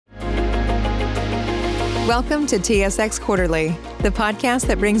Welcome to TSX Quarterly, the podcast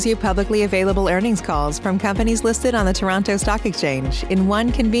that brings you publicly available earnings calls from companies listed on the Toronto Stock Exchange in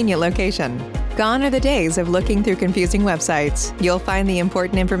one convenient location. Gone are the days of looking through confusing websites. You'll find the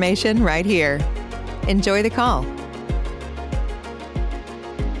important information right here. Enjoy the call.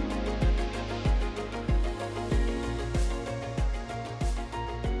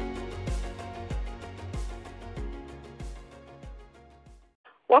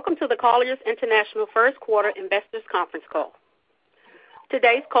 Welcome to the Colliers International First Quarter Investors Conference Call.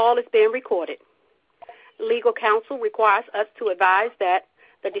 Today's call is being recorded. Legal counsel requires us to advise that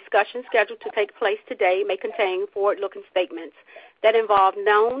the discussion scheduled to take place today may contain forward-looking statements that involve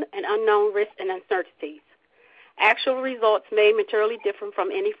known and unknown risks and uncertainties. Actual results may materially differ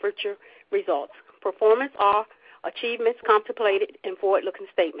from any future results, performance, or achievements contemplated in forward-looking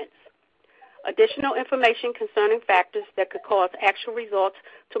statements. Additional information concerning factors that could cause actual results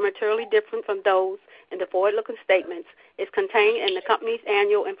to materially differ from those in the forward-looking statements is contained in the company's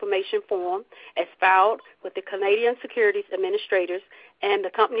annual information form as filed with the Canadian Securities Administrators and the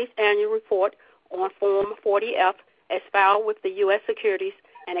company's annual report on Form 40F as filed with the U.S. Securities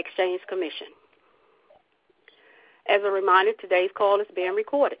and Exchange Commission. As a reminder, today's call is being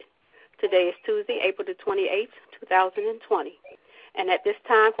recorded. Today is Tuesday, April the 28th, 2020. And at this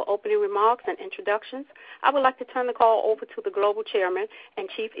time, for opening remarks and introductions, I would like to turn the call over to the Global Chairman and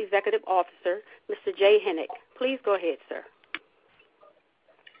Chief Executive Officer, Mr. Jay Hennick. Please go ahead, sir.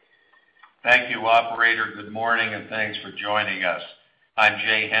 Thank you, Operator. Good morning, and thanks for joining us. I'm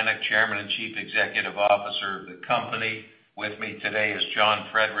Jay Hennick, Chairman and Chief Executive Officer of the company. With me today is John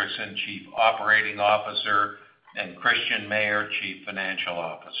Friedrichsen, Chief Operating Officer, and Christian Mayer, Chief Financial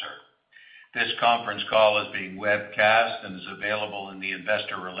Officer. This conference call is being webcast and is available in the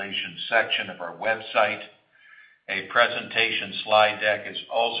Investor Relations section of our website. A presentation slide deck is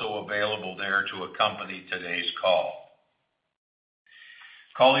also available there to accompany today's call.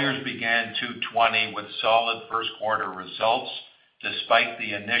 Colliers began 2020 with solid first quarter results despite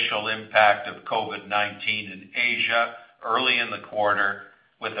the initial impact of COVID-19 in Asia early in the quarter,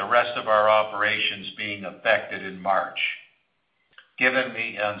 with the rest of our operations being affected in March. Given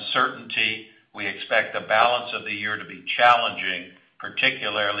the uncertainty, we expect the balance of the year to be challenging,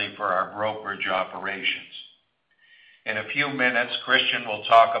 particularly for our brokerage operations. In a few minutes, Christian will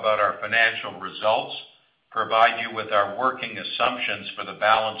talk about our financial results, provide you with our working assumptions for the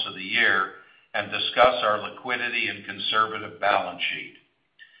balance of the year, and discuss our liquidity and conservative balance sheet.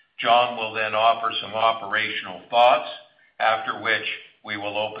 John will then offer some operational thoughts, after which we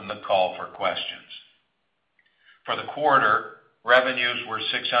will open the call for questions. For the quarter, revenues were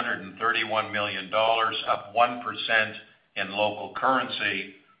 $631 million, up 1% in local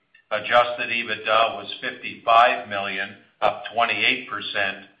currency. Adjusted EBITDA was $55 million, up 28%,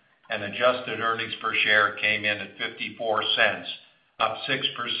 and adjusted earnings per share came in at 54 cents, up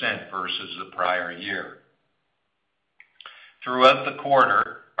 6% versus the prior year. Throughout the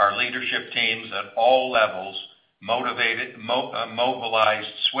quarter, our leadership teams at all levels mobilized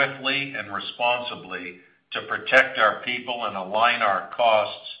swiftly and responsibly to protect our people and align our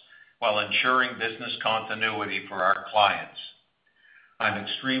costs while ensuring business continuity for our clients. I'm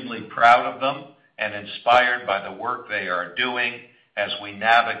extremely proud of them and inspired by the work they are doing as we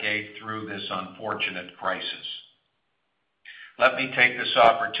navigate through this unfortunate crisis. Let me take this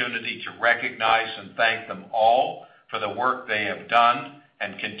opportunity to recognize and thank them all for the work they have done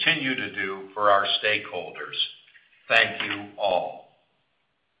and continue to do for our stakeholders. Thank you all.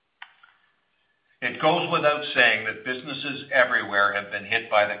 It goes without saying that businesses everywhere have been hit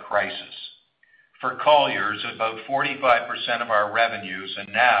by the crisis. For Colliers, about 45% of our revenues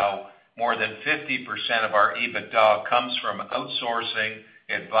and now more than 50% of our EBITDA comes from outsourcing,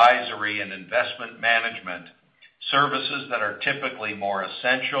 advisory, and investment management, services that are typically more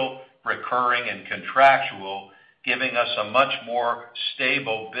essential, recurring, and contractual, giving us a much more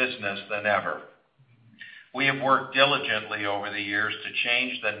stable business than ever. We have worked diligently over the years to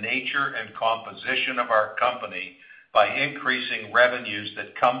change the nature and composition of our company by increasing revenues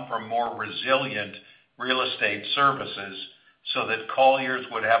that come from more resilient real estate services so that Colliers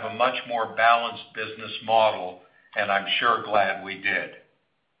would have a much more balanced business model, and I'm sure glad we did.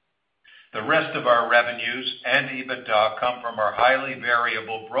 The rest of our revenues and EBITDA come from our highly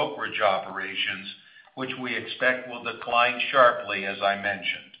variable brokerage operations, which we expect will decline sharply, as I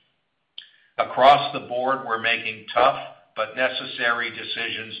mentioned. Across the board, we're making tough but necessary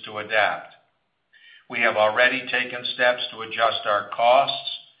decisions to adapt. We have already taken steps to adjust our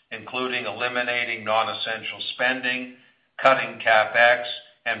costs, including eliminating non-essential spending, cutting CapEx,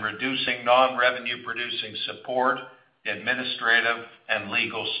 and reducing non-revenue producing support, administrative, and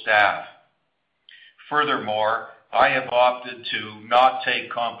legal staff. Furthermore, I have opted to not take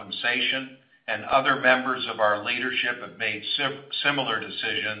compensation, and other members of our leadership have made similar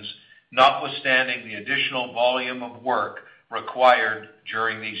decisions, notwithstanding the additional volume of work required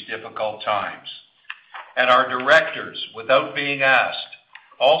during these difficult times. And our directors, without being asked,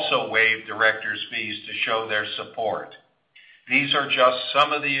 also waived directors' fees to show their support. These are just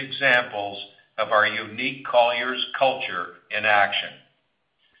some of the examples of our unique Colliers culture in action.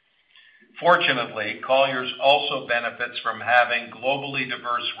 Fortunately, Colliers also benefits from having globally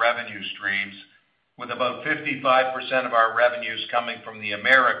diverse revenue streams, with about 55% of our revenues coming from the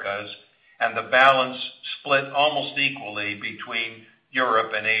Americas and the balance split almost equally between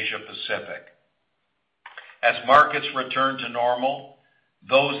Europe and Asia Pacific. As markets return to normal,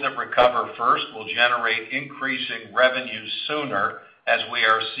 those that recover first will generate increasing revenues sooner, as we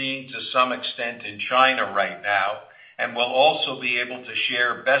are seeing to some extent in China right now, and will also be able to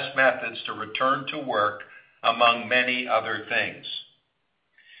share best methods to return to work, among many other things.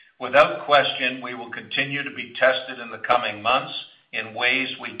 Without question, we will continue to be tested in the coming months in ways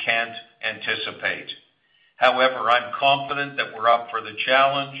we can't anticipate. However, I'm confident that we're up for the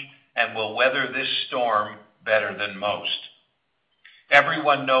challenge and will weather this storm better than most.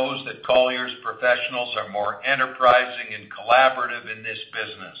 Everyone knows that Colliers professionals are more enterprising and collaborative in this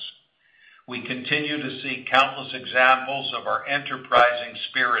business. We continue to see countless examples of our enterprising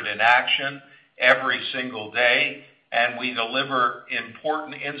spirit in action every single day, and we deliver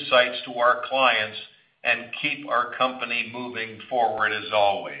important insights to our clients and keep our company moving forward as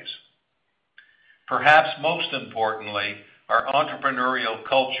always. Perhaps most importantly, our entrepreneurial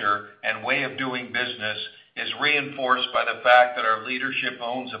culture and way of doing business is reinforced by the fact that our leadership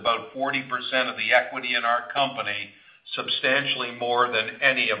owns about 40% of the equity in our company, substantially more than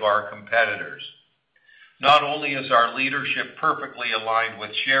any of our competitors. Not only is our leadership perfectly aligned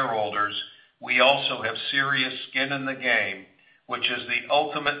with shareholders, we also have serious skin in the game, which is the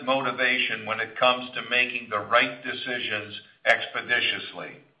ultimate motivation when it comes to making the right decisions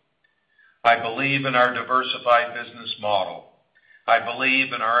expeditiously. I believe in our diversified business model. I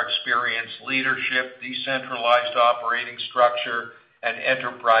believe in our experienced leadership, decentralized operating structure, and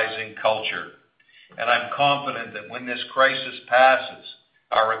enterprising culture. And I'm confident that when this crisis passes,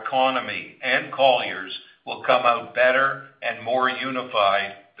 our economy and Colliers will come out better and more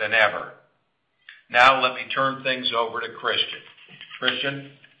unified than ever. Now let me turn things over to Christian.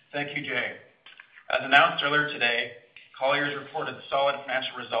 Christian? Thank you, Jay. As announced earlier today, Colliers reported solid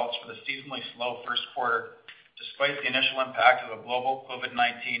financial results for the seasonally slow first quarter, despite the initial impact of the global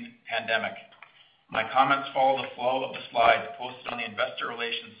COVID-19 pandemic. My comments follow the flow of the slides posted on the Investor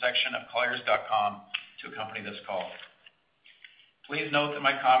Relations section of Colliers.com to accompany this call. Please note that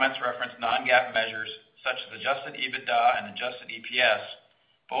my comments reference non-GAAP measures such as adjusted EBITDA and adjusted EPS,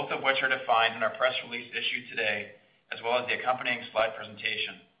 both of which are defined in our press release issued today, as well as the accompanying slide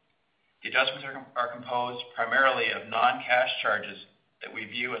presentation. The adjustments are composed primarily of non-cash charges that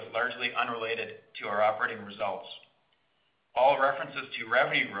we view as largely unrelated to our operating results. All references to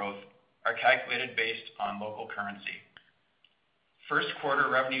revenue growth are calculated based on local currency. First quarter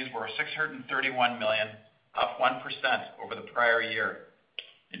revenues were $631 million, up 1% over the prior year.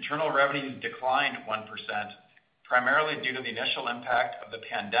 Internal revenues declined 1%, primarily due to the initial impact of the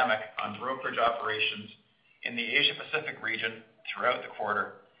pandemic on brokerage operations in the Asia Pacific region throughout the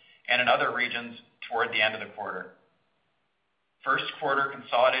quarter and in other regions toward the end of the quarter. First quarter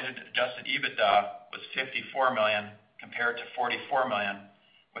consolidated adjusted EBITDA was $54 million compared to $44 million,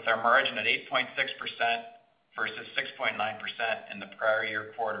 with our margin at 8.6% versus 6.9% in the prior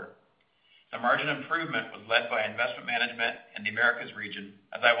year quarter. The margin improvement was led by investment management in the Americas region,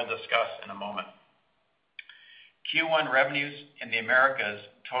 as I will discuss in a moment. Q1 revenues in the Americas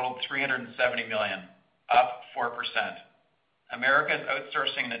totaled $370 million, up 4%. Americas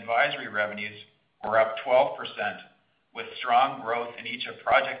outsourcing and advisory revenues were up 12%, with strong growth in each of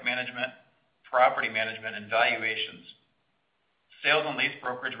project management, property management, and valuations. Sales and lease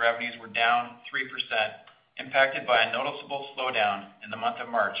brokerage revenues were down 3%, impacted by a noticeable slowdown in the month of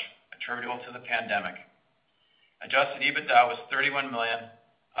March, attributable to the pandemic. Adjusted EBITDA was $31 million,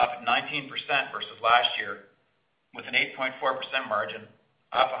 up 19% versus last year, with an 8.4% margin,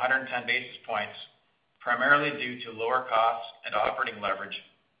 up 110 basis points, primarily due to lower costs and operating leverage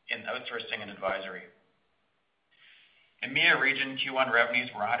in outsourcing and advisory. EMEA region Q1 revenues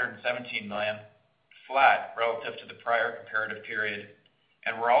were $117 million, flat relative to the prior comparative period,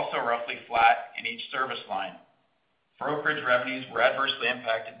 and were also roughly flat in each service line. Brokerage revenues were adversely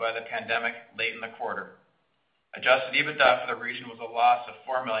impacted by the pandemic late in the quarter. Adjusted EBITDA for the region was a loss of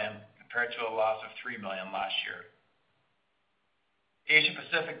 $4 million compared to a loss of $3 million last year. Asia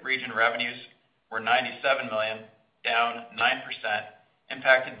Pacific region revenues were $97 million, down 9%,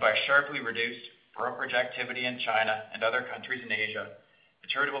 impacted by sharply reduced brokerage activity in China and other countries in Asia,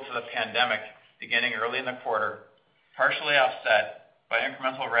 attributable to the pandemic beginning early in the quarter, partially offset by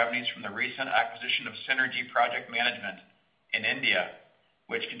incremental revenues from the recent acquisition of CIGI Project Management in India,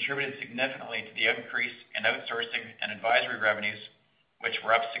 which contributed significantly to the increase in outsourcing and advisory revenues, which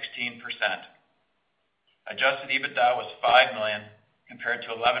were up 16%. Adjusted EBITDA was $5 million compared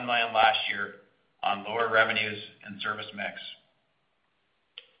to $11 million last year on lower revenues and service mix.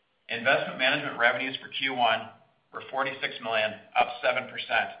 Investment management revenues for Q1 were $46 million, up 7%.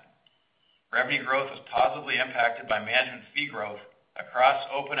 Revenue growth was positively impacted by management fee growth across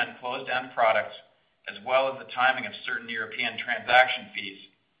open and closed-end products, as well as the timing of certain European transaction fees,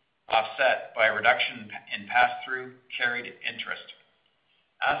 offset by a reduction in pass-through carried interest.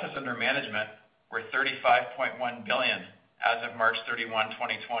 Assets under management were $35.1 billion as of March 31,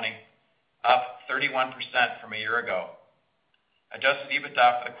 2020, up 31% from a year ago. Adjusted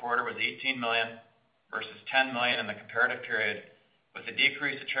EBITDA for the quarter was $18 million versus $10 million in the comparative period, with the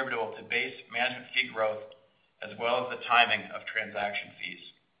decrease attributable to base management fee growth as well as the timing of transaction fees.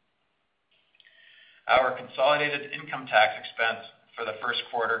 Our consolidated income tax expense for the first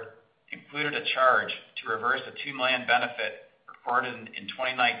quarter included a charge to reverse a $2 million benefit recorded in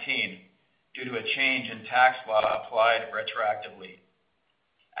 2019 due to a change in tax law applied retroactively.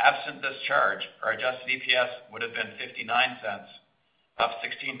 Absent this charge, our adjusted EPS would have been 59 cents, up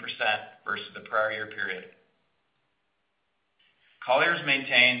 16% versus the prior year period. Colliers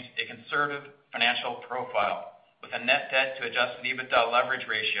maintains a conservative financial profile with a net debt to adjusted EBITDA leverage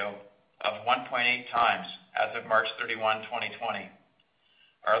ratio of 1.8 times as of March 31, 2020.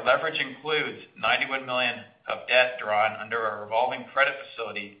 Our leverage includes $91 million of debt drawn under a revolving credit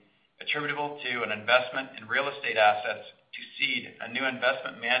facility attributable to an investment in real estate assets to seed a new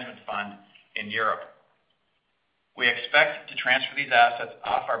investment management fund in Europe. We expect to transfer these assets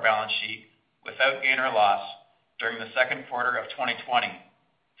off our balance sheet without gain or loss during the second quarter of 2020,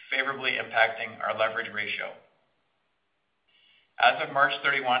 favorably impacting our leverage ratio. As of March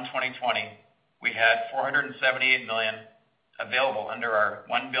 31, 2020, we had $478 million available under our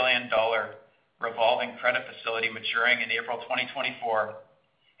 $1 billion revolving credit facility maturing in April 2024,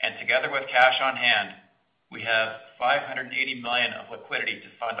 and together with cash on hand, we have $580 million of liquidity to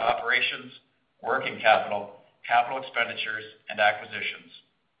fund operations, working capital, capital expenditures, and acquisitions.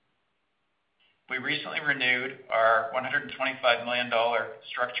 We recently renewed our $125 million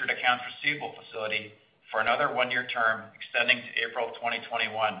structured accounts receivable facility for another one-year term extending to April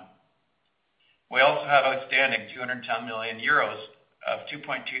 2021. We also have outstanding 210 million euros of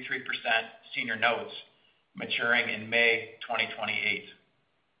 2.23% senior notes maturing in May 2028.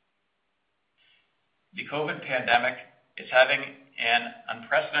 The COVID pandemic is having an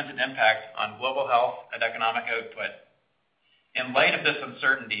unprecedented impact on global health and economic output. In light of this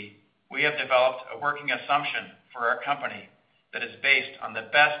uncertainty, we have developed a working assumption for our company that is based on the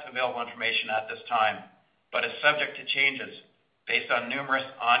best available information at this time, but is subject to changes based on numerous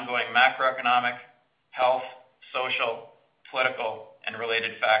ongoing macroeconomic, health, social, political, and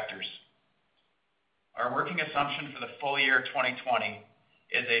related factors. Our working assumption for the full year 2020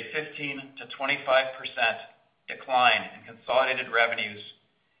 is a 15 to 25% decline in consolidated revenues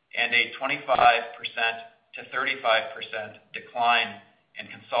and a 25% to 35% decline in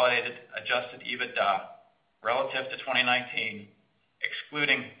consolidated adjusted EBITDA relative to 2019,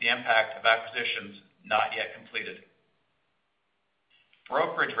 excluding the impact of acquisitions not yet completed.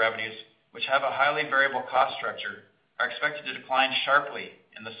 Brokerage revenues, which have a highly variable cost structure, are expected to decline sharply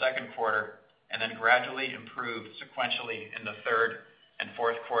in the second quarter and then gradually improve sequentially in the third and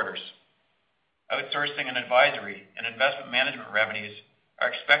fourth quarters. Outsourcing and advisory and investment management revenues are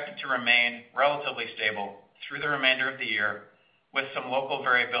expected to remain relatively stable through the remainder of the year, with some local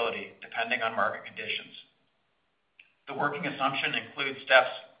variability depending on market conditions. The working assumption includes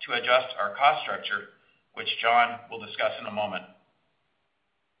steps to adjust our cost structure, which John will discuss in a moment.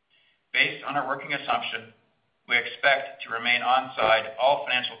 Based on our working assumption, we expect to remain onside all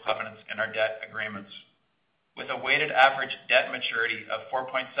financial covenants in our debt agreements. With a weighted average debt maturity of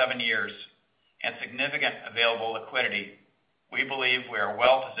 4.7 years and significant available liquidity, we believe we are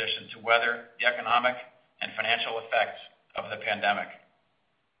well positioned to weather the economic and financial effects of the pandemic.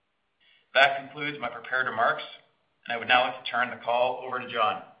 That concludes my prepared remarks, and I would now like to turn the call over to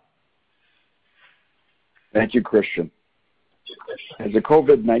John. Thank you, Christian. As the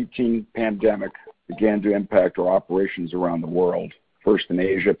COVID-19 pandemic began to impact our operations around the world, first in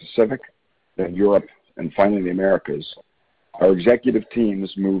Asia Pacific, then Europe, and finally the Americas, our executive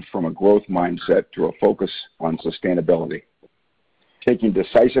teams moved from a growth mindset to a focus on sustainability. taking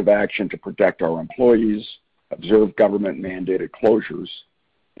decisive action to protect our employees, observe government-mandated closures,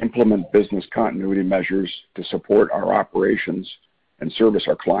 implement business continuity measures to support our operations and service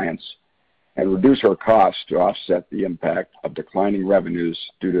our clients, and reduce our costs to offset the impact of declining revenues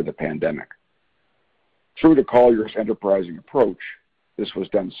due to the pandemic. Through the Colliers enterprising approach, this was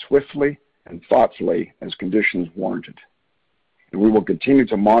done swiftly and thoughtfully as conditions warranted. And we will continue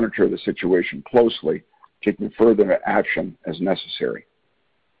to monitor the situation closely, taking further action as necessary.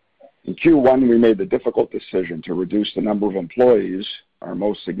 In Q1, we made the difficult decision to reduce the number of employees, our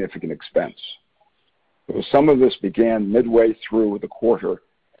most significant expense. Though some of this began midway through the quarter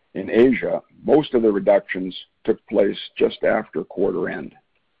in Asia, most of the reductions took place just after quarter end.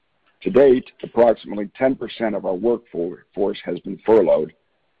 To date, approximately 10% of our workforce has been furloughed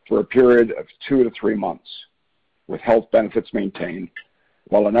for a period of 2 to 3 months, with health benefits maintained,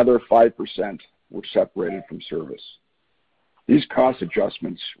 while another 5% were separated from service. These cost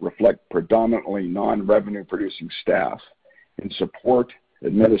adjustments reflect predominantly non-revenue producing staff in support,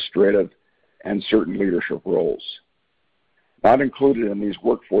 administrative, and certain leadership roles. Not included in these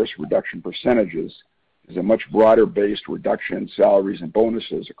workforce reduction percentages is a much broader-based reduction in salaries and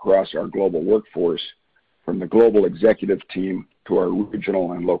bonuses across our global workforce, from the global executive team to our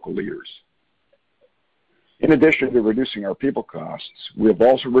regional and local leaders. In addition to reducing our people costs, we have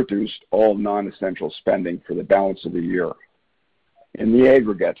also reduced all non-essential spending for the balance of the year. In the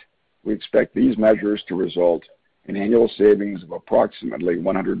aggregate, we expect these measures to result in annual savings of approximately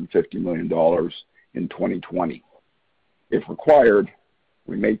 $150 million in 2020. If required,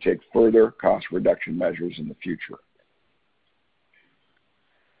 we may take further cost reduction measures in the future.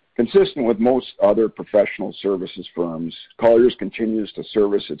 Consistent with most other professional services firms, Colliers continues to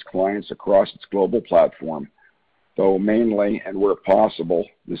service its clients across its global platform, though mainly and where possible,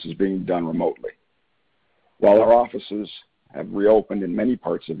 this is being done remotely. While our offices have reopened in many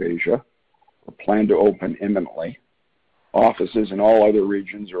parts of Asia, or plan to open imminently, offices in all other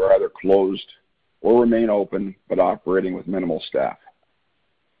regions are either closed or remain open but operating with minimal staff.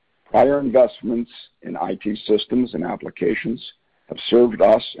 Prior investments in IT systems and applications have served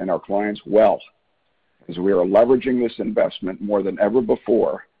us and our clients well, as we are leveraging this investment more than ever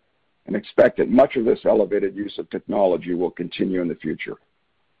before and expect that much of this elevated use of technology will continue in the future.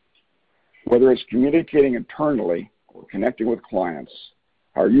 Whether it's communicating internally or connecting with clients,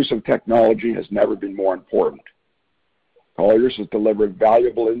 our use of technology has never been more important. Colliers has delivered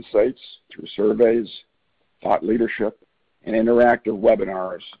valuable insights through surveys, thought leadership, and interactive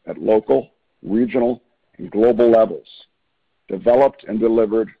webinars at local, regional, and global levels, developed and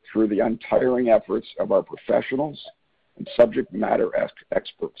delivered through the untiring efforts of our professionals and subject matter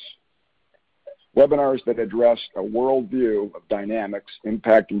experts. Webinars that addressed a worldview of dynamics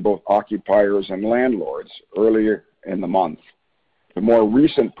impacting both occupiers and landlords earlier in the month. The more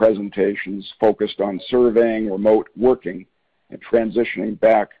recent presentations focused on surveying remote working and transitioning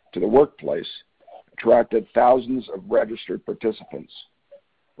back to the workplace attracted thousands of registered participants,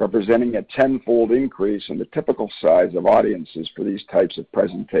 representing a 10-fold increase in the typical size of audiences for these types of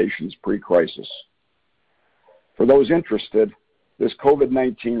presentations pre-crisis. For those interested, this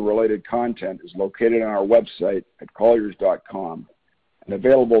COVID-19 related content is located on our website at colliers.com and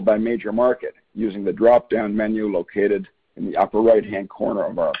available by major market using the drop-down menu located in the upper right-hand corner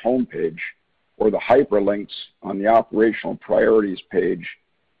of our homepage, or the hyperlinks on the operational priorities page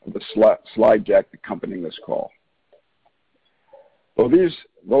of the slide deck accompanying this call.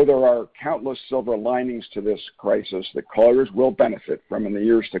 Though there are countless silver linings to this crisis that Colliers will benefit from in the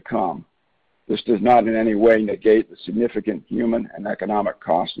years to come, this does not in any way negate the significant human and economic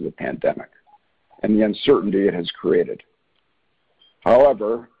cost of the pandemic and the uncertainty it has created.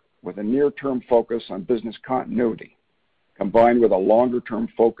 However, with a near-term focus on business continuity, combined with a longer-term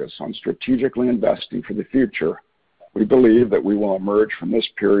focus on strategically investing for the future, we believe that we will emerge from this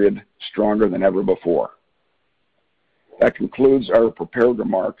period stronger than ever before. That concludes our prepared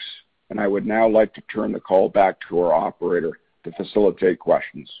remarks, and I would now like to turn the call back to our operator to facilitate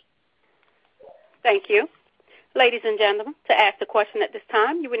questions. Thank you. Ladies and gentlemen, to ask a question at this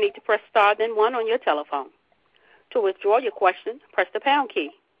time, you will need to press star then 1 on your telephone. To withdraw your question, press the pound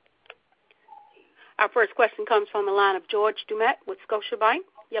key. Our first question comes from the line of George Doumet with Scotiabank.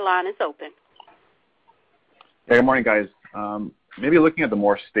 Your line is open. Hey, good morning, guys. Maybe looking at the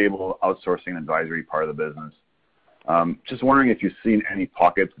more stable outsourcing and advisory part of the business, just wondering if you've seen any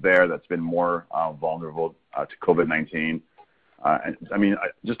pockets there that's been more vulnerable to COVID-19.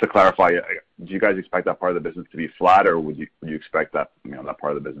 Just to clarify, do you guys expect that part of the business to be flat, or would you expect that that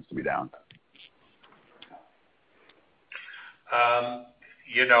part of the business to be down?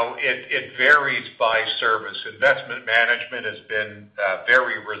 it varies by service. Investment management has been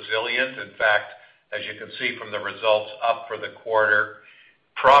very resilient. In fact, as you can see from the results, up for the quarter.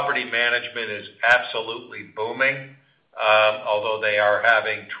 Property management is absolutely booming, although they are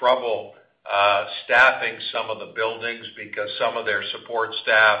having trouble staffing some of the buildings because some of their support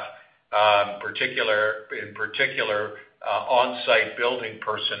staff, in particular on-site building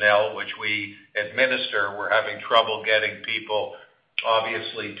personnel, which we administer, we're having trouble getting people,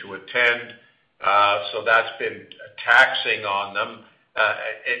 obviously, to attend. So that's been taxing on them.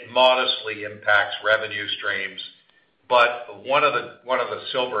 It modestly impacts revenue streams. But one of the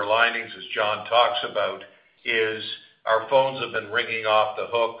silver linings, as John talks about, is our phones have been ringing off the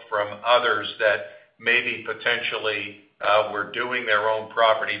hook from others that maybe potentially were doing their own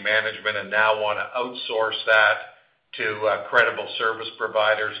property management and now want to outsource that to credible service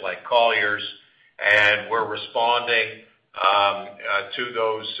providers like Colliers, and we're responding to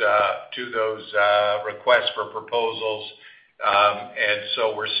those requests for proposals, and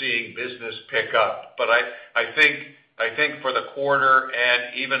so we're seeing business pick up. But I think for the quarter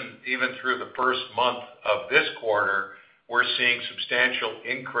and even through the first month of this quarter, we're seeing substantial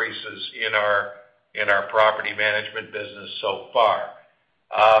increases in our property management business so far.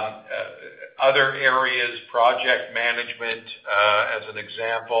 Other areas, project management, as an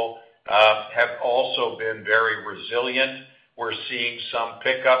example, have also been very resilient. We're seeing some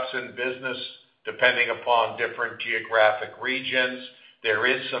pickups in business depending upon different geographic regions. There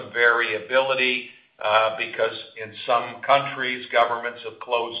is some variability because in some countries, governments have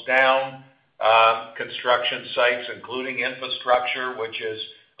closed down construction sites, including infrastructure, which is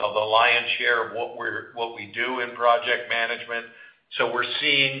the lion's share of what we do in project management. So we're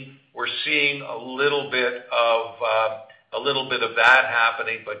seeing a little bit of that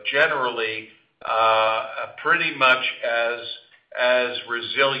happening, but generally pretty much as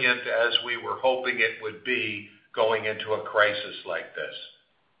resilient as we were hoping it would be going into a crisis like this.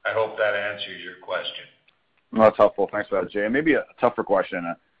 I hope that answers your question. No, that's helpful. Thanks for that, Jay. And maybe a tougher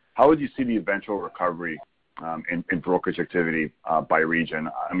question. How would you see the eventual recovery in brokerage activity by region?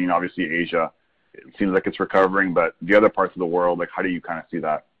 I mean, obviously Asia, it seems like it's recovering, but the other parts of the world, like how do you kind of see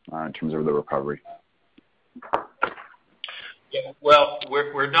that in terms of the recovery? Yeah, well,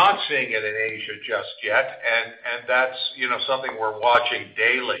 we're not seeing it in Asia just yet, and that's something we're watching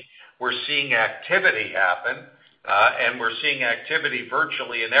daily. We're seeing activity happen, and we're seeing activity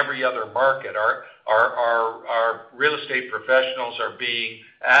virtually in every other market. Our real estate professionals are being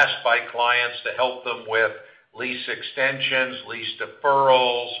asked by clients to help them with lease extensions, lease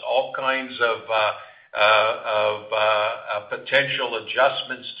deferrals, all kinds of potential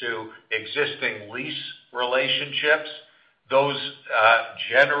adjustments to existing lease relationships. Those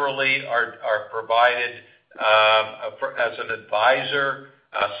generally are provided as an advisor.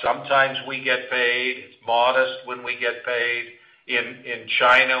 Sometimes we get paid. It's modest when we get paid. In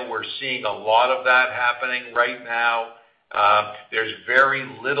China, we're seeing a lot of that happening right now. There's very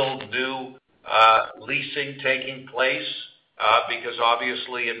little new leasing taking place because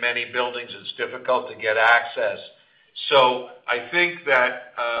obviously in many buildings it's difficult to get access. So I think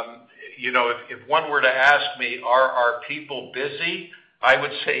that if one were to ask me, are our people busy? I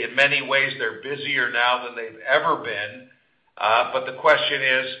would say in many ways they're busier now than they've ever been. But the question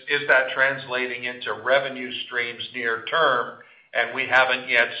is that translating into revenue streams near term? And we haven't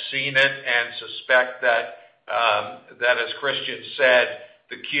yet seen it, and suspect that as Christian said,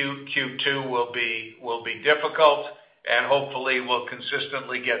 the Q2 will be difficult, and hopefully will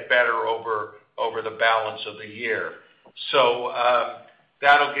consistently get better over the balance of the year. So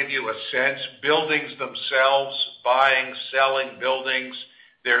that'll give you a sense. Buildings themselves, buying, selling buildings.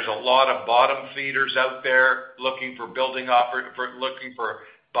 There's a lot of bottom feeders out there looking for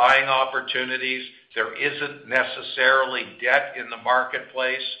buying opportunities. There isn't necessarily debt in the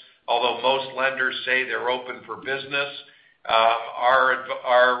marketplace, although most lenders say they're open for business. Our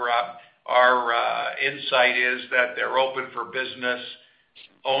insight is that they're open for business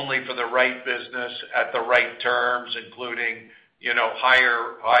only for the right business at the right terms, including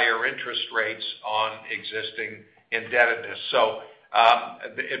higher interest rates on existing indebtedness. So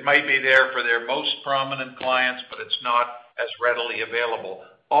it might be there for their most prominent clients, but it's not as readily available.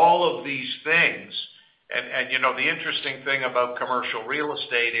 All of these things, and the interesting thing about commercial real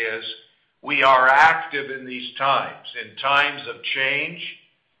estate is we are active in these times. In times of change,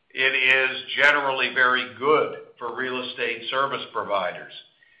 it is generally very good for real estate service providers.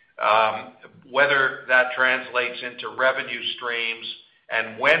 Whether that translates into revenue streams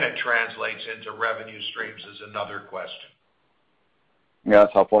and when it translates into revenue streams is another question. Yeah,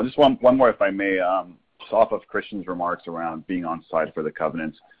 that's helpful. Just one more, if I may. off of Christian's remarks around being on site for the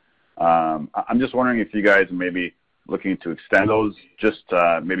covenants. I'm just wondering if you guys are maybe looking to extend those, just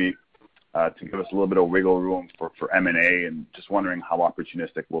maybe to give us a little bit of wiggle room for M&A, and just wondering how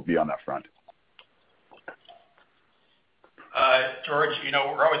opportunistic we'll be on that front. George,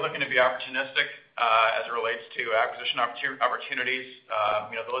 we're always looking to be opportunistic as it relates to acquisition opportunities.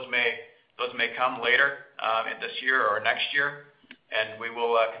 Those may come later in this year or next year, and we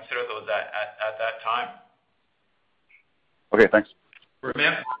will consider those at that time. Okay, thanks.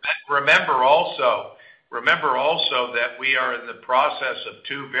 Remember also that we are in the process of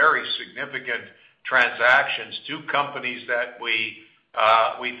two very significant transactions, two companies that we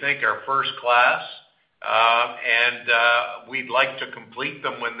think are first class, and we'd like to complete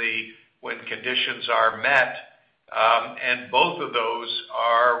them when conditions are met. And both of those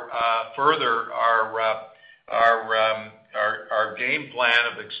are further our game plan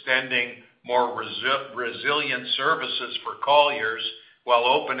of extending more resilient services for Colliers while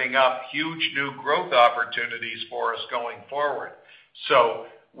opening up huge new growth opportunities for us going forward. So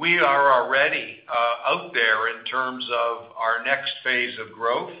we are already out there in terms of our next phase of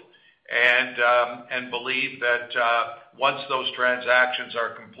growth, and believe that once those transactions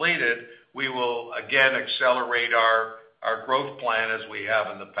are completed, we will again accelerate our growth plan as we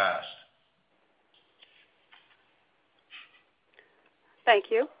have in the past. Thank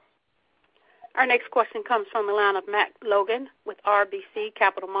you. Our next question comes from the line of Matt Logan with RBC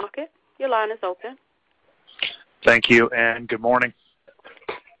Capital Markets. Your line is open. Thank you, and good morning.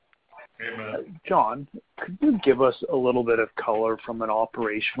 Hey, Matt. John, could you give us a little bit of color from an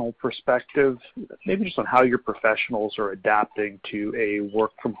operational perspective, maybe just on how your professionals are adapting to a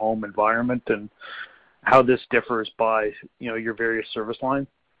work-from-home environment and how this differs by, your various service lines?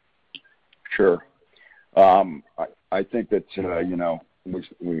 Sure. I think that,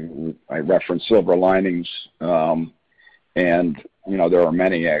 I referenced silver linings, and, there are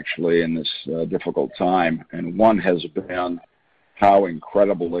many actually in this difficult time. And one has been how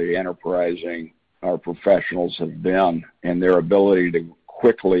incredibly enterprising our professionals have been and their ability to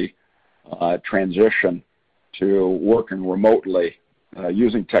quickly transition to working remotely,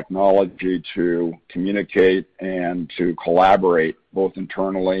 using technology to communicate and to collaborate both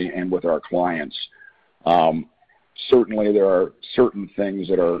internally and with our clients. Certainly there are certain things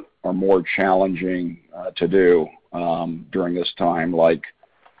that are more challenging to do during this time, like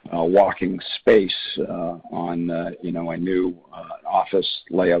walking space on a new office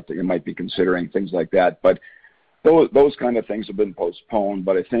layout that you might be considering, things like that. But those kind of things have been postponed.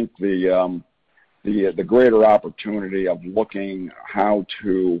 But I think the greater opportunity of looking how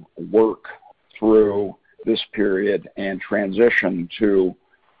to work through this period and transition to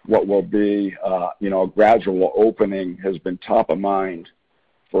what will be a gradual opening has been top of mind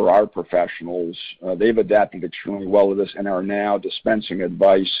for our professionals. They've adapted extremely well to this and are now dispensing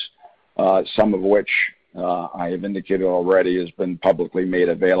advice, some of which I have indicated already has been publicly made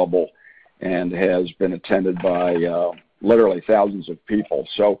available and has been attended by literally thousands of people.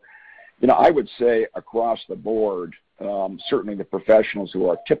 So, I would say across the board, certainly the professionals who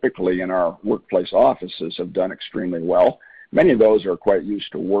are typically in our workplace offices have done extremely well. Many of those are quite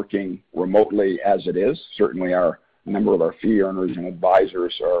used to working remotely as it is. Certainly a number of our fee earners and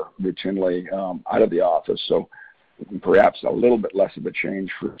advisors are routinely out of the office, so perhaps a little bit less of a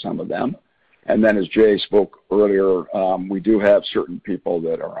change for some of them. And then as Jay spoke earlier, we do have certain people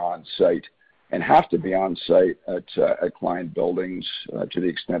that are on site and have to be on site at client buildings to the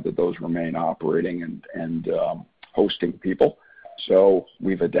extent that those remain operating and hosting people. So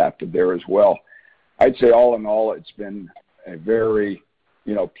we've adapted there as well. I'd say all in all, it's been a very,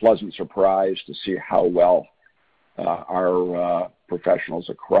 pleasant surprise to see how well our professionals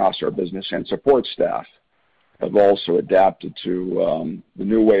across our business and support staff have also adapted to the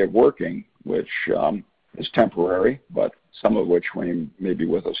new way of working, which is temporary, but some of which may be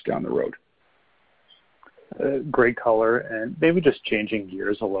with us down the road. Great color, and maybe just changing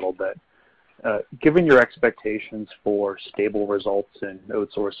gears a little bit. Given your expectations for stable results in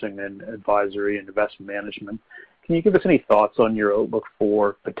outsourcing and advisory and investment management, can you give us any thoughts on your outlook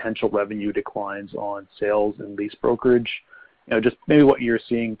for potential revenue declines on sales and lease brokerage? Just maybe what you're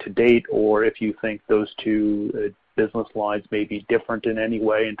seeing to date, or if you think those two business lines may be different in any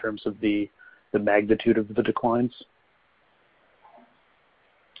way in terms of the magnitude of the declines?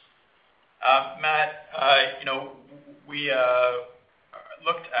 Matt, we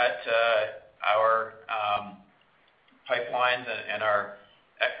looked at our pipelines and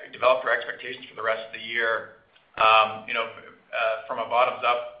developed our expectations for the rest of the year. From a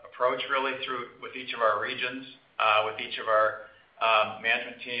bottoms-up approach, really, with each of our regions, with each of our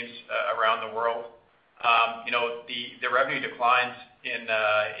management teams around the world. The revenue declines in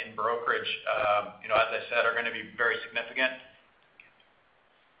brokerage, as I said, are going to be very significant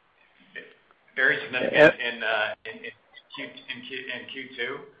in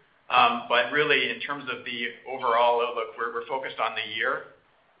Q2. But really, in terms of the overall outlook, we're focused on the year,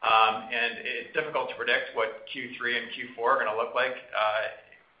 and it's difficult to predict what Q3 and Q4 are going to look like,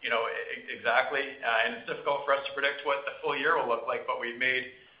 exactly, and it's difficult for us to predict what the full year will look like. But we've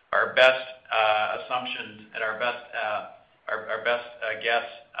made our best assumptions and our best guess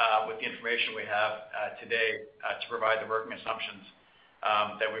with the information we have today to provide the working assumptions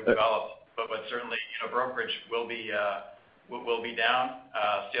that we've developed. But certainly, brokerage will be down.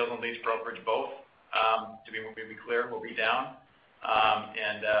 Sales and lease brokerage both, to be clear, will be down,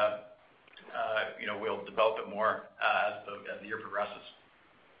 and we'll develop it more as the year progresses.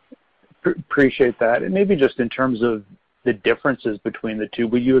 Appreciate that. And maybe just in terms of the differences between the two,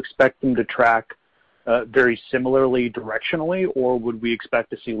 would you expect them to track very similarly directionally, or would we expect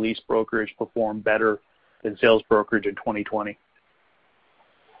to see lease brokerage perform better than sales brokerage in 2020?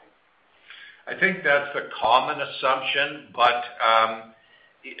 I think that's the common assumption, but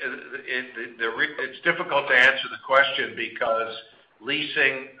it's difficult to answer the question because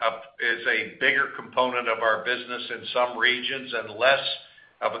leasing is a bigger component of our business in some regions and less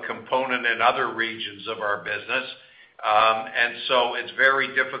of a component in other regions of our business. And so it's very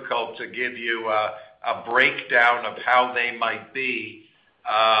difficult to give you a breakdown of how they might be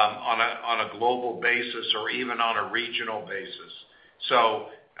on a global basis or even on a regional basis. So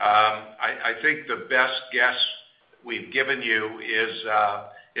I think the best guess we've given you is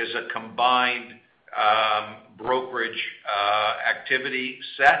a combined brokerage activity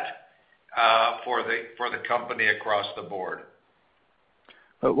set for the company across the board.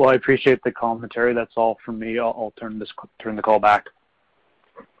 Well, I appreciate the commentary. That's all from me. I'll turn the call back.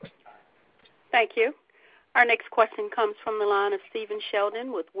 Thank you. Our next question comes from the line of Stephen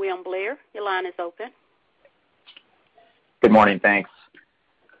Sheldon with William Blair. Your line is open. Good morning. Thanks.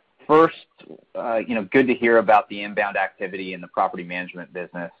 First, good to hear about the inbound activity in the property management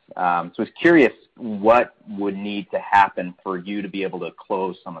business. So I was curious what would need to happen for you to be able to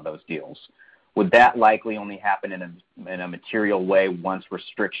close some of those deals. Would that likely only happen in a material way once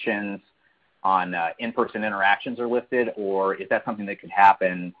restrictions on in-person interactions are lifted, or is that something that could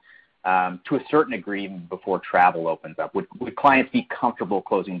happen to a certain degree before travel opens up? Would clients be comfortable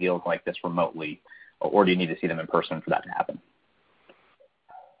closing deals like this remotely, or do you need to see them in person for that to happen?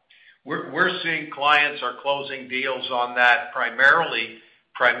 We're seeing clients are closing deals on that primarily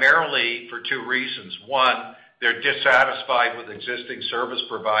for two reasons. One, they're dissatisfied with existing service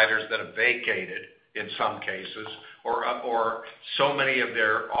providers that have vacated in some cases, or so many of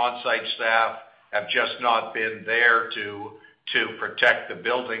their on-site staff have just not been there to protect the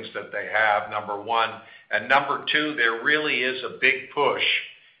buildings that they have, number one. And number two, there really is a big push,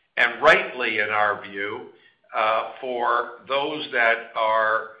 and rightly in our view, for those that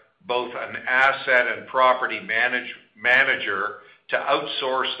are both an asset and property manager to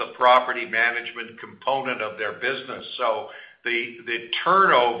outsource the property management component of their business. So the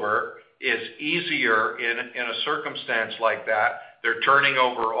turnover is easier in a circumstance like that. They're turning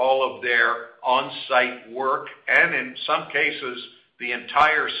over all of their on-site work and in some cases the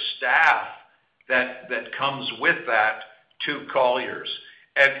entire staff that comes with that to Colliers.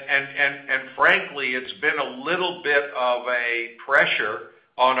 And frankly, it's been a little bit of a pressure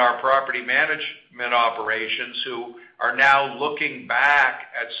on our property management operations who are now looking back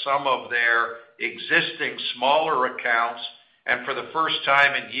at some of their existing smaller accounts and for the first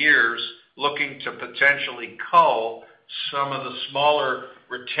time in years looking to potentially cull some of the smaller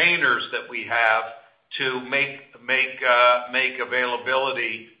retainers that we have to make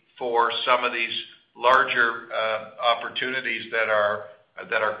availability for some of these larger opportunities that are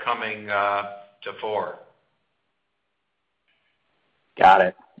coming to fore. Got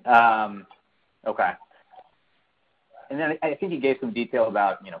it. Okay. And then I think you gave some detail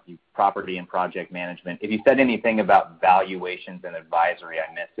about, property and project management. If you said anything about valuations and advisory,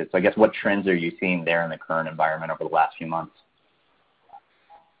 I missed it. So I guess what trends are you seeing there in the current environment over the last few months?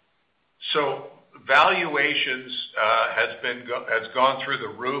 So valuations has gone through the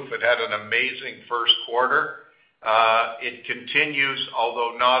roof. It had an amazing first quarter. It continues,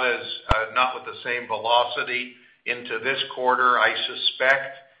 although not with the same velocity into this quarter. I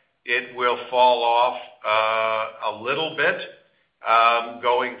suspect it will fall off a little bit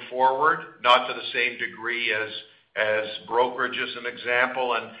going forward, not to the same degree as brokerage as an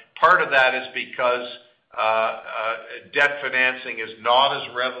example. And part of that is because debt financing is not as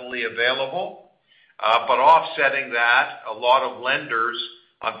readily available. But offsetting that, a lot of lenders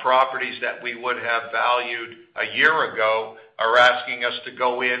on properties that we would have valued a year ago are asking us to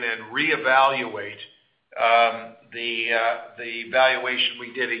go in and reevaluate the valuation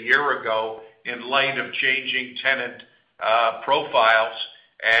we did a year ago in light of changing tenant profiles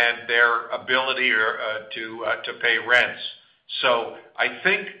and their ability to pay rents. So I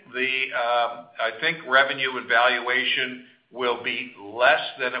think revenue and valuation will be less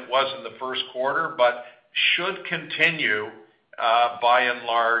than it was in the first quarter, but should continue by and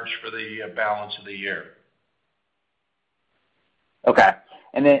large for the balance of the year. Okay.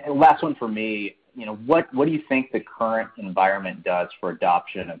 And then last one for me, what do you think the current environment does for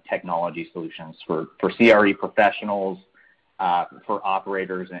adoption of technology solutions for CRE professionals, for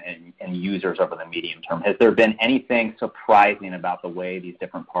operators and users over the medium term? Has there been anything surprising about the way these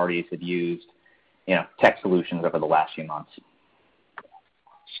different parties have used, tech solutions over the last few months?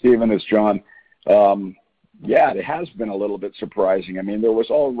 Stephen, it's John. Yeah, it has been a little bit surprising. I mean, there was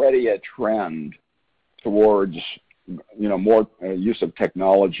already a trend towards, more use of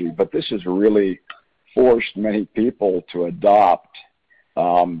technology, but this has really forced many people to adopt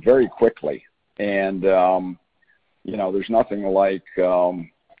very quickly. And, there's nothing like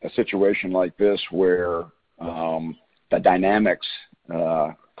a situation like this where the dynamics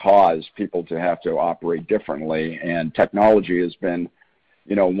cause people to have to operate differently, and technology has been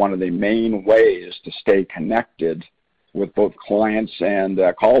one of the main ways to stay connected with both clients and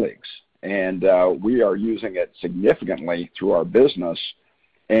colleagues. And we are using it significantly through our business.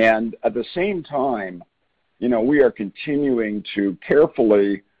 And at the same time, we are continuing to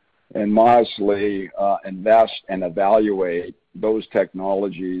carefully and modestly invest and evaluate those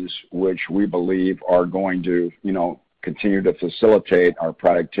technologies which we believe are going to, continue to facilitate our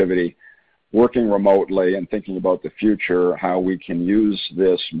productivity, working remotely and thinking about the future, how we can use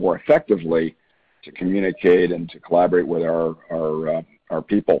this more effectively to communicate and to collaborate with our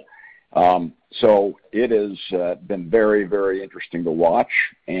people. So it has been very, very interesting to watch,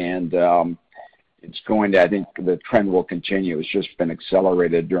 and it's going to, I think the trend will continue. It's just been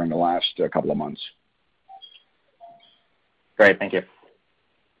accelerated during the last couple of months. Great, thank you.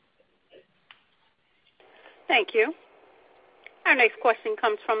 Thank you. Our next question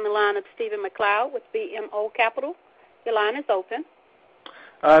comes from the line of Stephen MacLeod with BMO Capital. Your line is open.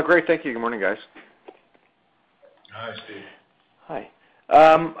 Great, thank you. Good morning, guys. Hi, Steve. Hi.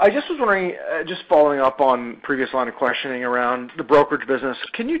 I just was wondering, just following up on previous line of questioning around the brokerage business,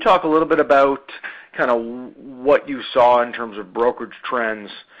 can you talk a little bit about kind of what you saw in terms of brokerage trends,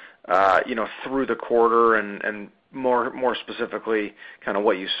 through the quarter, and more specifically, kind of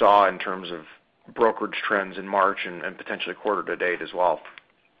what you saw in terms of brokerage trends in March and potentially quarter to date as well?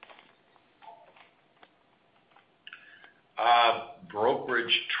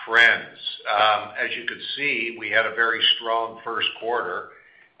 Brokerage trends. As you could see, we had a very strong first quarter.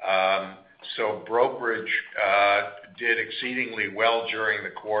 So brokerage did exceedingly well during the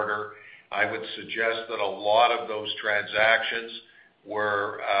quarter. I would suggest that a lot of those transactions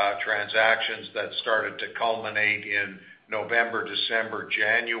were transactions that started to culminate in November, December,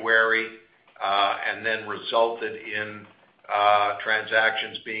 January, and then resulted in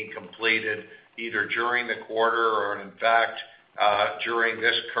transactions being completed either during the quarter or, in fact, during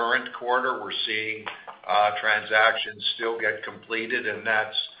this current quarter. We're seeing transactions still get completed, and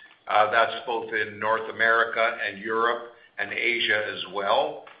that's both in North America and Europe and Asia as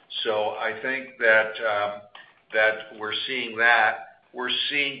well. So I think that we're seeing that. We're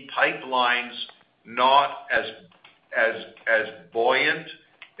seeing pipelines not as buoyant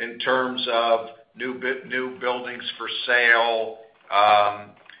in terms of new buildings for sale,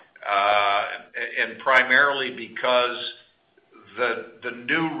 and primarily because the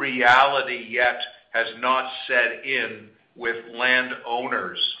new reality yet has not set in with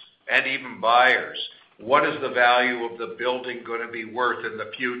landowners and even buyers. What is the value of the building going to be worth in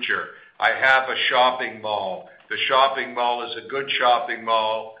the future? I have a shopping mall. The shopping mall is a good shopping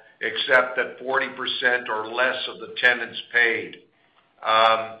mall, except that 40% or less of the tenants paid.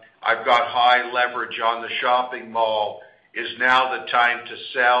 I've got high leverage on the shopping mall. Is now the time to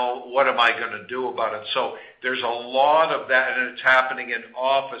sell? What am I going to do about it? So there's a lot of that, and it's happening in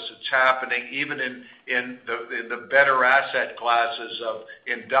office. It's happening even in the better asset classes of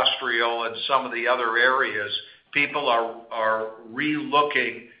industrial and some of the other areas. People are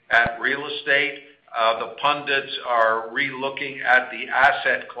re-looking at real estate. The pundits are re-looking at the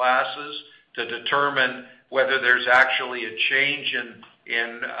asset classes to determine whether there's actually a change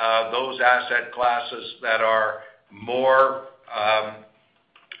in those asset classes that are more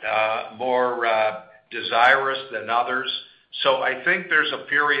desirous than others. So I think there's a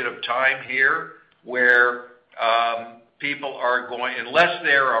period of time here where people are going, unless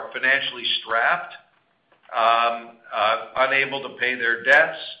they are financially strapped, unable to pay their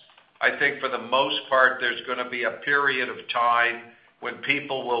debts. I think for the most part, there's going to be a period of time when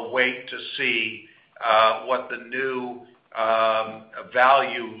people will wait to see what the new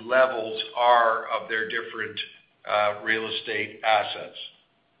value levels are of their different real estate assets.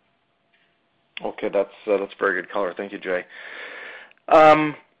 Okay, that's very good color. Thank you, Jay.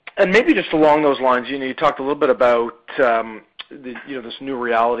 And maybe just along those lines, you talked a little bit about this new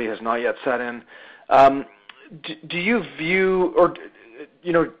reality has not yet set in. Do you view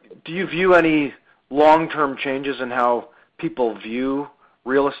any long-term changes in how people view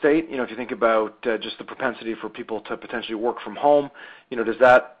real estate? If you think about just the propensity for people to potentially work from home, does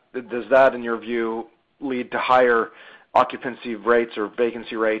that in your view lead to higher occupancy rates or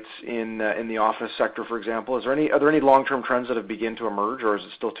vacancy rates in the office sector, for example? Are there any long-term trends that have begun to emerge, or is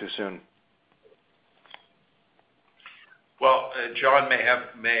it still too soon? Well, John may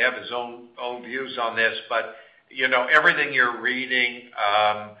have his own views on this, but everything you're reading,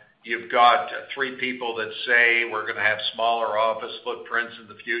 you've got 3 people that say we're going to have smaller office footprints in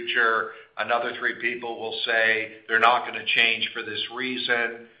the future. Another 3 people will say they're not going to change for this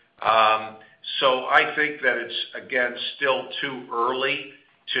reason. So I think that it's, again, still too early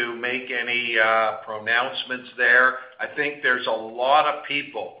to make any pronouncements there. I think there's a lot of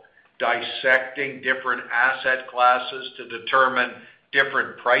people dissecting different asset classes to determine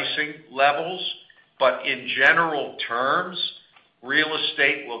different pricing levels. But in general terms, real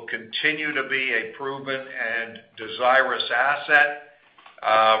estate will continue to be a proven and desirous asset.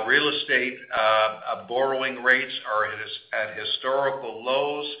 Real estate borrowing rates are at historical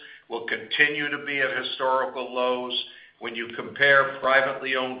lows, will continue to be at historical lows. When you compare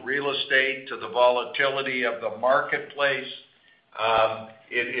privately owned real estate to the volatility of the marketplace,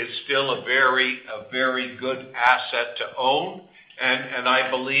 it is still a very good asset to own. And I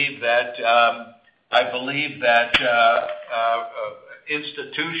believe that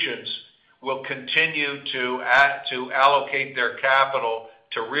institutions will continue to allocate their capital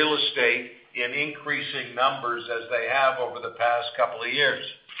to real estate in increasing numbers as they have over the past couple of years.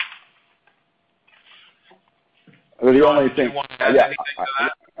 The only thing,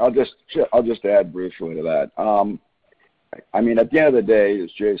 I'll just add briefly to that. At the end of the day,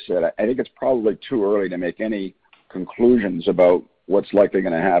 as Jay said, I think it's probably too early to make any conclusions about what's likely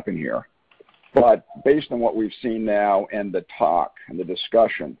going to happen here. But based on what we've seen now and the talk and the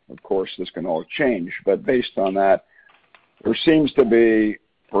discussion, of course, this can all change, but based on that, there seems to be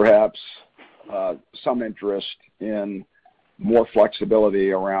perhaps some interest in more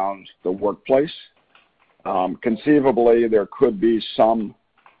flexibility around the workplace. Conceivably, there could be some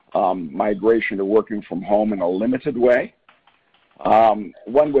migration to working from home in a limited way.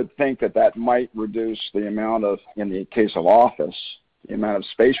 One would think that might reduce the amount of, in the case of office, the amount of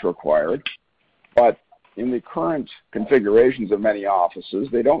space required. But in the current configurations of many offices,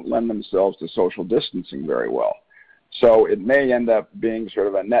 they don't lend themselves to social distancing very well. So it may end up being sort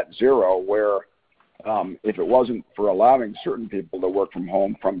of a net zero where if it wasn't for allowing certain people to work from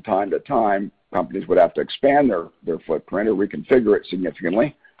home from time to time, companies would have to expand their footprint or reconfigure it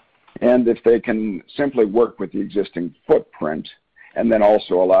significantly. And if they can simply work with the existing footprint and then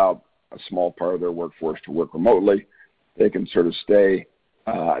also allow a small part of their workforce to work remotely, they can sort of stay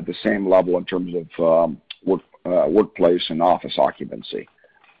at the same level in terms of workplace and office occupancy.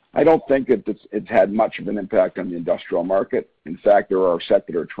 I don't think it's had much of an impact on the industrial market. In fact, there are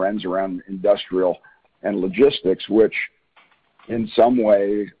secular trends around industrial and logistics, which in some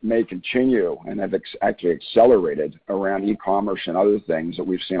way may continue and have actually accelerated around e-commerce and other things that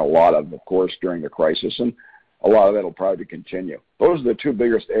we've seen a lot of course, during the crisis, and a lot of that will probably continue. Those are the 2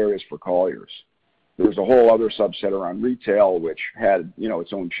 biggest areas for Colliers. There's a whole other subset around retail, which had,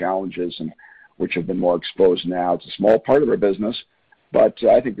 its own challenges and which have been more exposed now. It's a small part of our business, but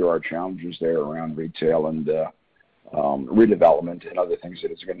I think there are challenges there around retail and redevelopment and other things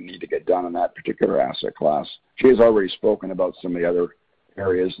that is going to need to get done in that particular asset class. She has already spoken about some of the other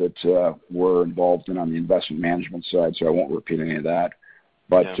areas that we're involved in on the investment management side, so I won't repeat any of that.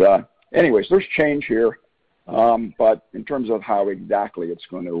 But anyways, there's change here, but in terms of how exactly it's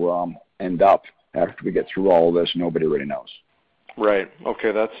going to end up after we get through all of this, nobody really knows. Right.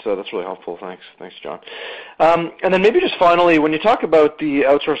 Okay, that's really helpful. Thanks, John. And then maybe just finally, when you talk about the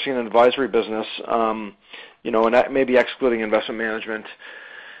outsourcing and advisory business, and maybe excluding investment management,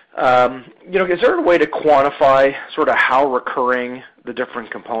 is there a way to quantify sort of how recurring the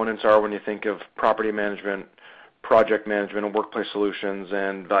different components are when you think of property management, project management, and workplace solutions,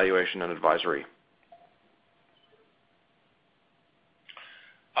 and valuation and advisory?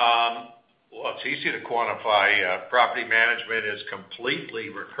 Well, it's easy to quantify. Property management is completely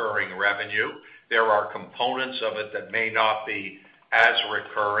recurring revenue. There are components of it that may not be as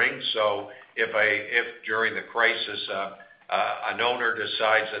recurring. So if during the crisis an owner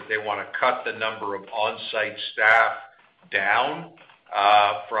decides that they want to cut the number of on-site staff down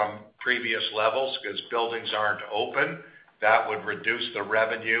from previous levels because buildings aren't open, that would reduce the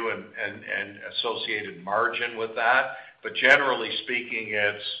revenue and associated margin with that. But generally speaking,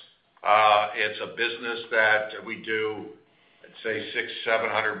 it's a business that we do, let's say,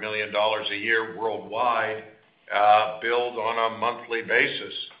 $600-700 million a year worldwide, billed on a monthly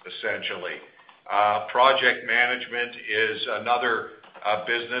basis, essentially. Project management is another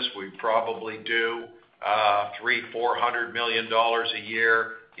business. We probably do $300-400 million a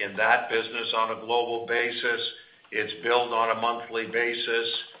year in that business on a global basis. It's billed on a monthly basis.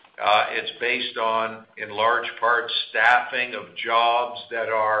 It's based on, in large part, staffing of jobs that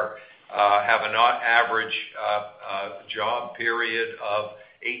have an average job period of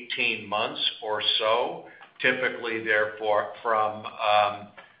 18 months or so. Typically, therefore, from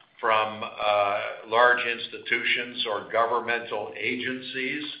large institutions or governmental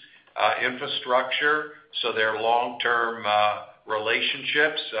agencies, infrastructure. So they're long-term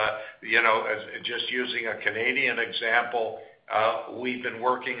relationships. Just using a Canadian example, we've been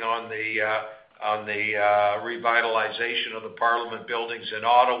working on the revitalization of the Parliament buildings in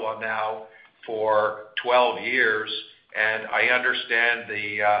Ottawa now for 12 years, and I understand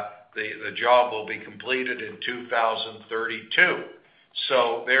the job will be completed in 2032.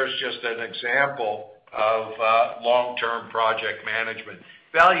 So there's just an example of long-term project management.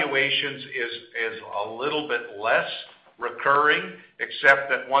 Valuations is a little bit less recurring, except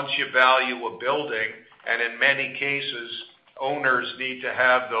that once you value a building, and in many cases, owners need to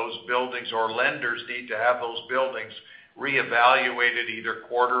have those buildings or lenders need to have those buildings reevaluated either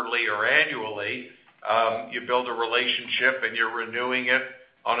quarterly or annually. You build a relationship and you're renewing it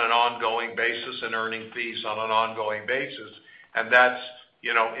on an ongoing basis and earning fees on an ongoing basis. And that's,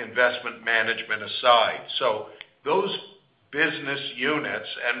 investment management aside. So those business units,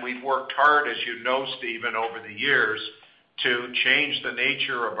 and we've worked hard, as you know, Stephen, over the years to change the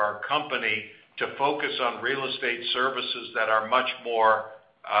nature of our company to focus on real estate services that are much more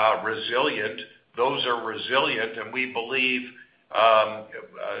resilient. Those are resilient, and we believe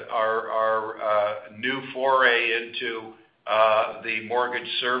our new foray into the mortgage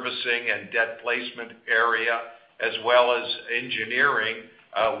servicing and debt placement area, as well as engineering,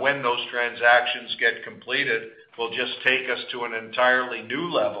 when those transactions get completed, will just take us to an entirely new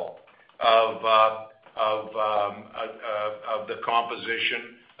level of the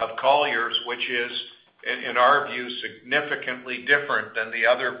composition of Colliers, which is, in our view, significantly different than the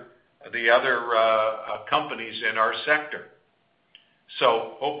other companies in our sector.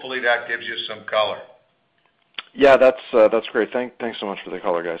 So hopefully that gives you some color. Yeah, that's great. Thanks so much for the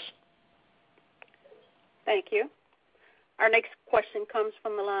color, guys. Thank you. Our next question comes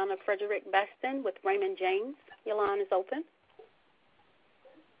from the line of Frederic Baston with Raymond James. Your line is open.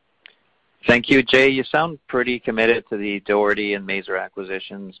 Thank you, Jay. You sound pretty committed to the Doherty and Maser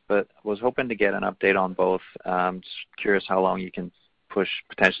acquisitions, but was hoping to get an update on both. Just curious how long you can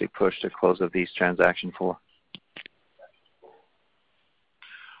potentially push to close of these transactions for.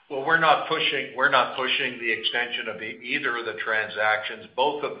 Well, we're not pushing the extension of either of the transactions.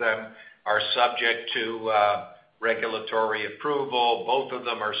 Both of them are subject to regulatory approval. Both of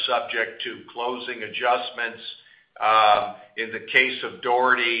them are subject to closing adjustments. In the case of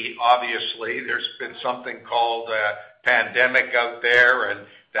Doherty, obviously, there's been something called a pandemic out there, and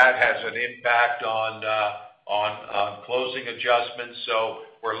that has an impact on closing adjustments. So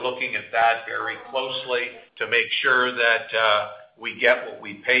we're looking at that very closely to make sure that we get what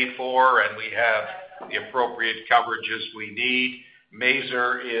we pay for and we have the appropriate coverages we need.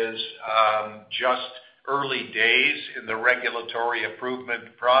 Maser is just early days in the regulatory approval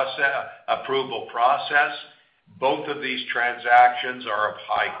process. Both of these transactions are of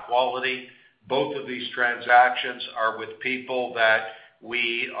high quality. Both of these transactions are with people that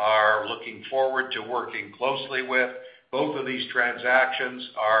we are looking forward to working closely with. Both of these transactions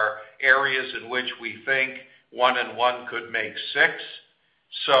are areas in which we think 1 and 1 could make 6.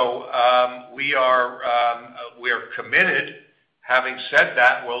 So we are committed. Having said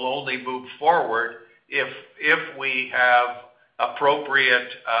that, we'll only move forward if we have appropriate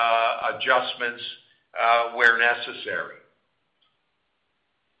adjustments where necessary.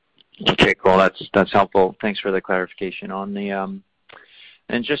 Okay, cool. That's helpful. Thanks for the clarification on the.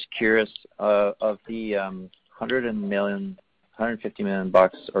 And just curious, of the $150 million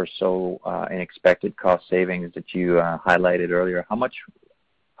or so in expected cost savings that you highlighted earlier, how much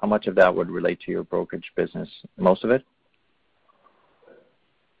how much of that would relate to your brokerage business? Most of it?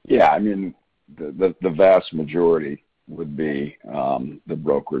 Yeah, I mean, the vast majority would be the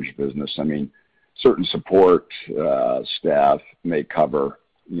brokerage business. I mean, certain support staff may cover,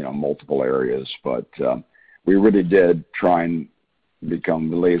 multiple areas, but we really did try and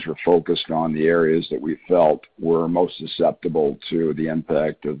become laser focused on the areas that we felt were most susceptible to the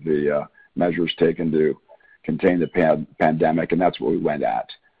impact of the measures taken to contain the pandemic, and that's what we went at.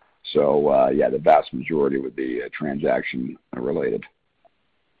 So, the vast majority would be transaction related.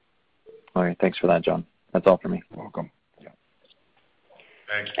 All right, thanks for that, John. That's all for me. Welcome. Yeah.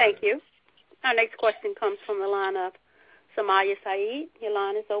 Thanks. Thank you. Our next question comes from the line of Samaya Saeed. Your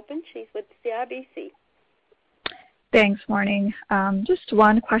line is open. She's with CIBC. Thanks, morning. Just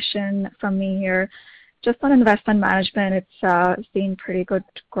one question from me here. Just on investment management, it's seen pretty good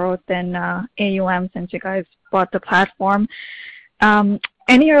growth in AUM since you guys bought the platform.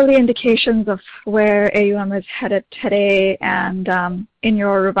 Any early indications of where AUM is headed today, and in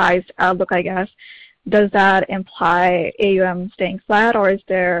your revised outlook, I guess, does that imply AUM staying flat, or is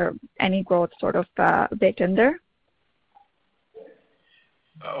there any growth sort of baked in there?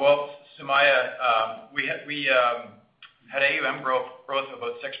 Well, Samaya, we had AUM growth of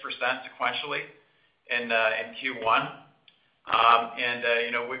about 6% sequentially in Q1,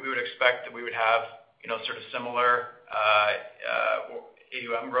 and we would expect that we would have sort of similar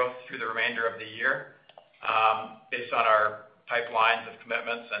AUM growth through the remainder of the year, based on our pipelines of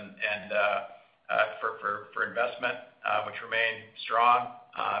commitments and for investment, which remain strong,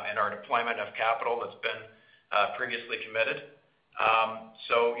 and our deployment of capital that's been previously committed.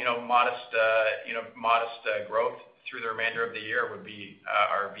 So modest growth through the remainder of the year would be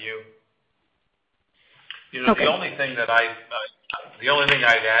our view. Okay. The only thing I'd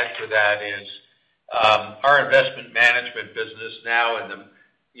add to that is our investment management business now in the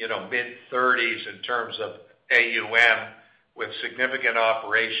mid-30s in terms of AUM, with significant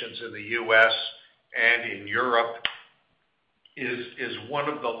operations in the U.S. and in Europe, is one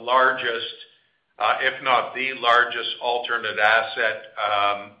of the largest, if not the largest, alternate asset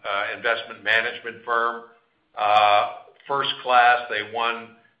investment management firm. First class, they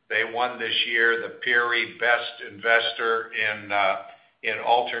won this year the PERI Best Investor in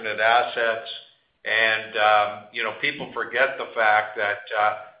alternate assets. And people forget the fact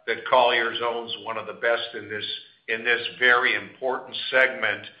that Colliers owns one of the best in this very important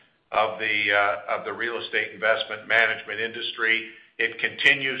segment of the real estate investment management industry. It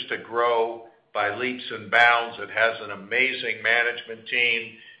continues to grow by leaps and bounds. It has an amazing management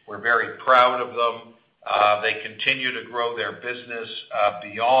team. We're very proud of them. They continue to grow their business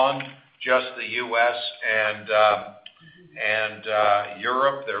beyond just the U.S. and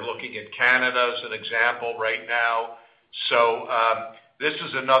Europe. They're looking at Canada as an example right now. So this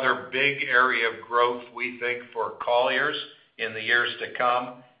is another big area of growth, we think, for Colliers in the years to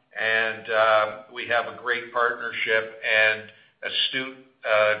come. And we have a great partnership and astute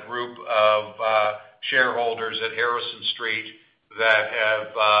group of shareholders at Harrison Street that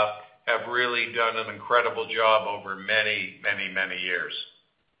have really done an incredible job over many, many, many years.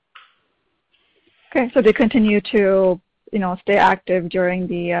 Okay, so they continue to, stay active during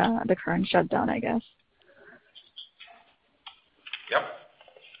the current shutdown, I guess. Yep.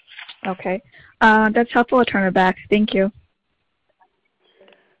 Okay, that's helpful. I'll turn it back. Thank you.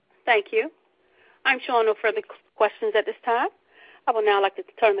 Thank you. I'm showing no further questions at this time. I would now like to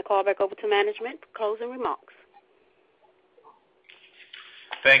turn the call back over to management for closing remarks.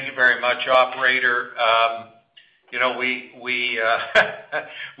 Thank you very much, operator.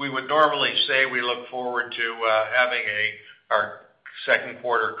 We would normally say we look forward to having our second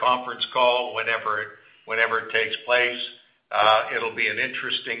quarter conference call whenever it takes place. It'll be an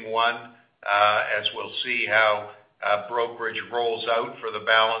interesting one as we'll see how brokerage rolls out for the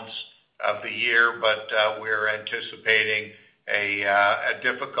balance of the year, but we're anticipating a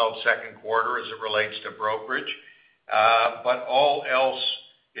difficult second quarter as it relates to brokerage. But all else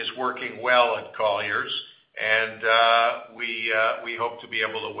is working well at Colliers, and we hope to be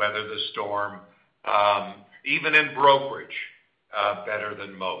able to weather the storm, even in brokerage, better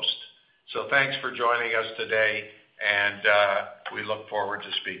than most. So thanks for joining us today, and we look forward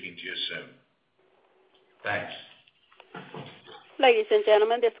to speaking to you soon. Thanks. Ladies and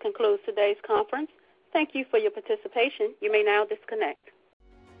gentlemen, this concludes today's conference. Thank you for your participation. You may now disconnect.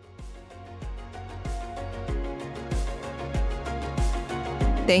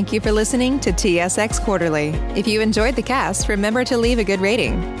 Thank you for listening to TSX Quarterly. If you enjoyed the cast, remember to leave a good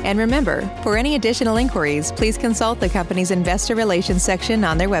rating. And remember, for any additional inquiries, please consult the company's investor relations section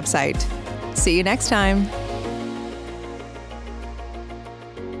on their website. See you next time.